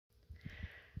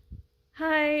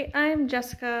Hi, I'm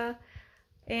Jessica,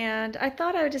 and I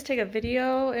thought I would just take a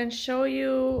video and show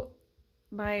you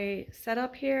my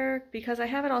setup here because I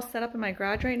have it all set up in my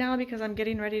garage right now because I'm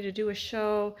getting ready to do a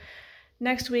show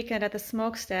next weekend at the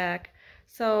Smokestack.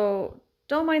 So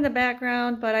don't mind the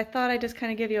background, but I thought I'd just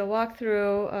kind of give you a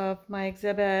walkthrough of my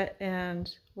exhibit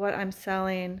and what I'm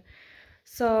selling.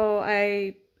 So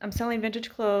I'm selling vintage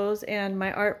clothes and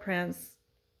my art prints,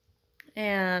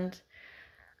 and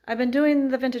I've been doing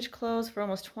the vintage clothes for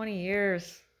almost 20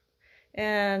 years,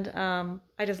 and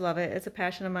I just love it. It's a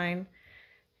passion of mine,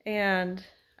 and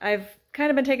I've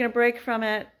kind of been taking a break from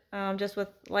it just with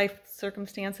life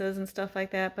circumstances and stuff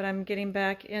like that, but I'm getting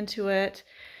back into it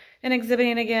and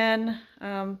exhibiting again.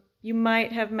 You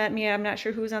might have met me. I'm not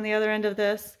sure who's on the other end of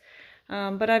this,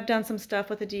 but I've done some stuff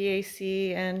with the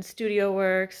DAC and Studio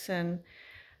Works, and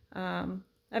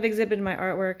I've exhibited my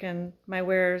artwork and my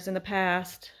wares in the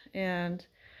past, and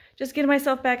just getting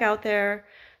myself back out there.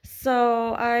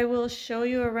 So I will show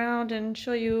you around and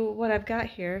show you what I've got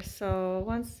here. So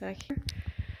one sec here.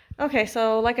 Okay,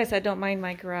 so like I said, don't mind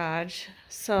my garage.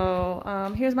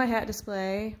 So here's my hat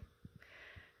display.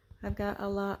 I've got a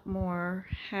lot more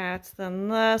hats than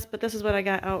this, but this is what I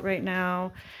got out right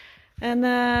now. And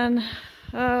then,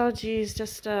 oh geez,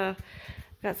 just got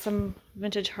some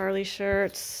vintage Harley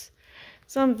shirts,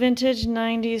 some vintage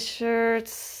 90s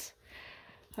shirts,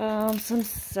 some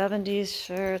 70s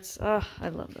shirts. Oh, I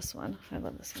love this one. I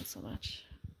love this one so much.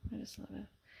 I just love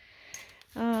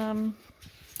it.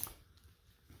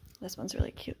 This one's really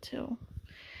cute too.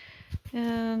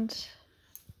 And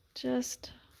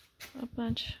just a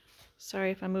bunch. Sorry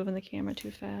if I'm moving the camera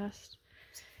too fast.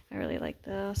 I really like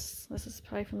this. This is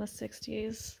probably from the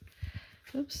 60s.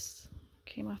 Oops,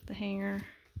 came off the hanger.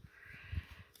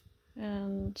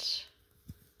 And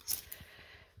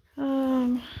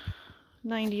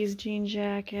 90s jean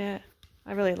jacket.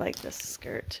 I really like this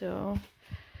skirt too.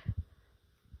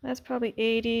 That's probably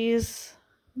 80s,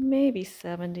 maybe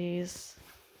 70s.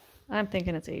 I'm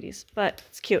thinking it's 80s, but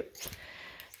it's cute.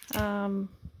 Some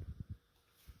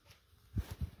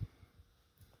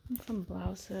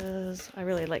blouses. I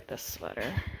really like this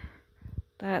sweater.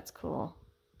 That's cool.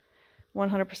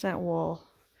 100% wool.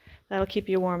 That'll keep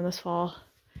you warm this fall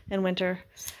and winter.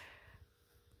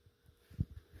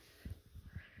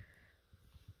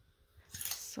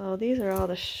 So these are all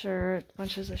the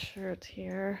bunches of shirts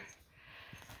here.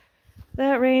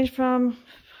 That range from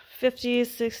 50s,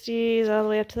 60s, all the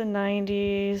way up to the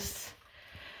 90s.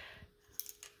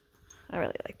 I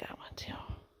really like that one too.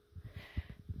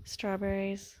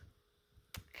 Strawberries.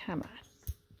 Come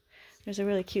on. There's a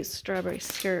really cute strawberry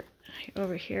skirt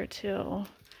over here too.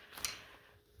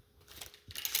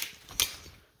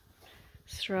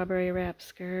 Strawberry wrap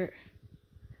skirt.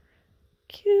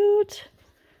 Cute.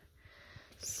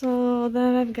 So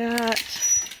then I've got,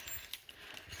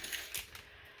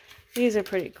 these are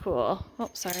pretty cool.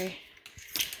 Oh, sorry.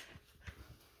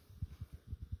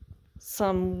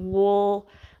 Some wool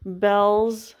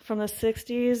bells from the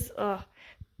 60s. Oh,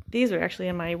 these were actually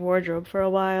in my wardrobe for a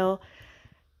while,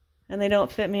 and they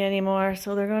don't fit me anymore,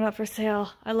 so they're going up for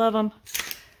sale. I love them.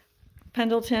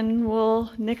 Pendleton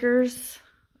wool knickers.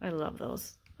 I love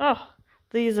those. Oh,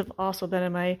 these have also been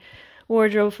in my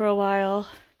wardrobe for a while,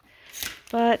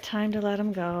 but time to let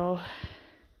them go.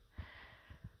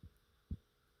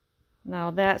 Now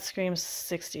that screams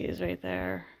 60s right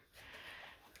there.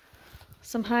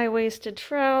 Some high-waisted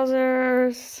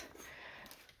trousers.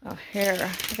 Oh, here,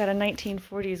 I got a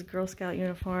 1940s Girl Scout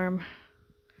uniform.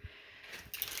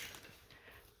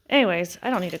 Anyways, I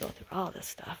don't need to go through all this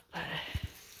stuff, but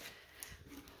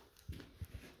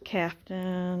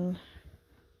caftan.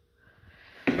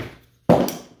 Oh,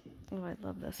 I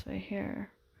love this right here.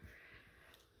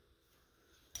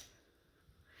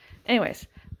 Anyways,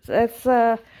 so that's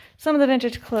some of the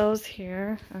vintage clothes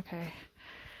here. Okay.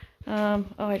 Oh,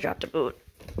 I dropped a boot.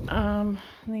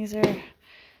 These are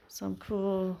some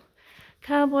cool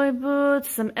cowboy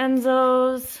boots, some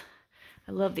Enzos.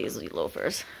 I love these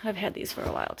loafers. I've had these for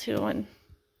a while too, and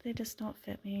they just don't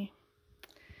fit me.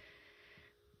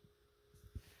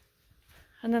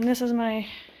 And then this is my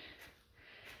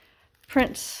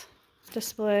prints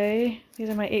display. These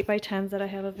are my 8x10s that I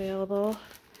have available.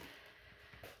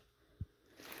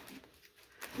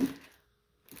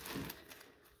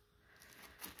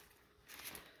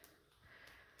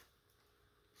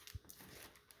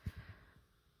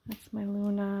 That's my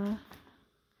Luna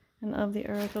and Of the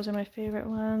Earth. Those are my favorite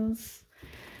ones.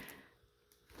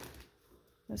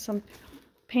 There's some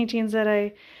paintings that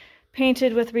I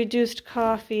painted with reduced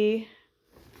coffee.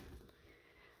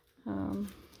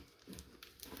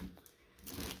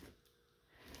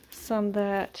 some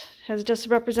that has just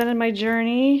represented my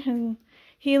journey and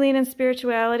healing and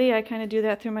spirituality. I kind of do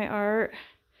that through my art.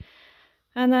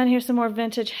 And then here's some more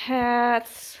vintage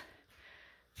hats.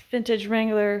 Vintage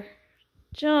Wrangler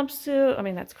jumpsuit. I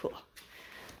mean, that's cool.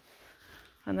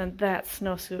 And then that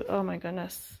snowsuit. Oh my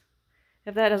goodness.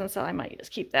 If that doesn't sell, I might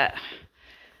just keep that.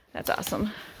 That's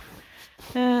awesome.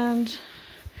 And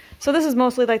so this is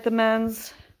mostly like the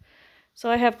men's. So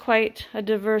I have quite a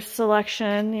diverse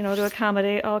selection, you know, to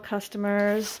accommodate all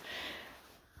customers.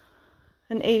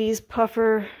 An 80s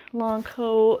puffer long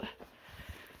coat.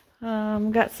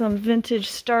 Got some vintage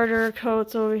starter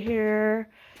coats over here.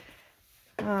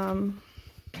 Like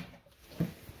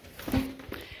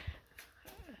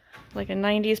a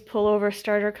 90s pullover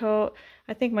starter coat.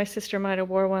 I think my sister might have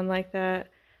wore one like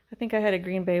that. I think I had a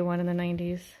Green Bay one in the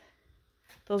 90s.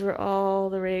 Those were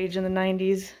all the rage in the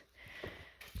 90s.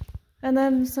 And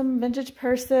then some vintage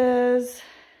purses.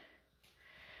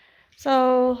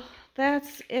 So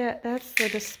that's it. That's the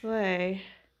display.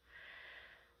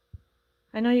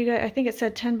 I know you guys, I think it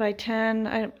said 10 by 10.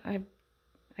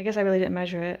 I guess I really didn't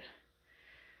measure it.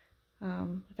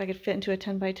 If I could fit into a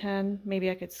 10 by 10, maybe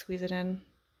I could squeeze it in.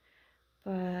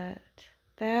 But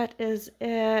that is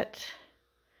it.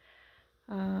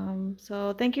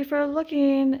 So thank you for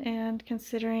looking and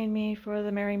considering me for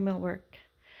the Merry Millwork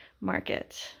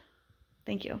Market.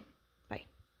 Thank you.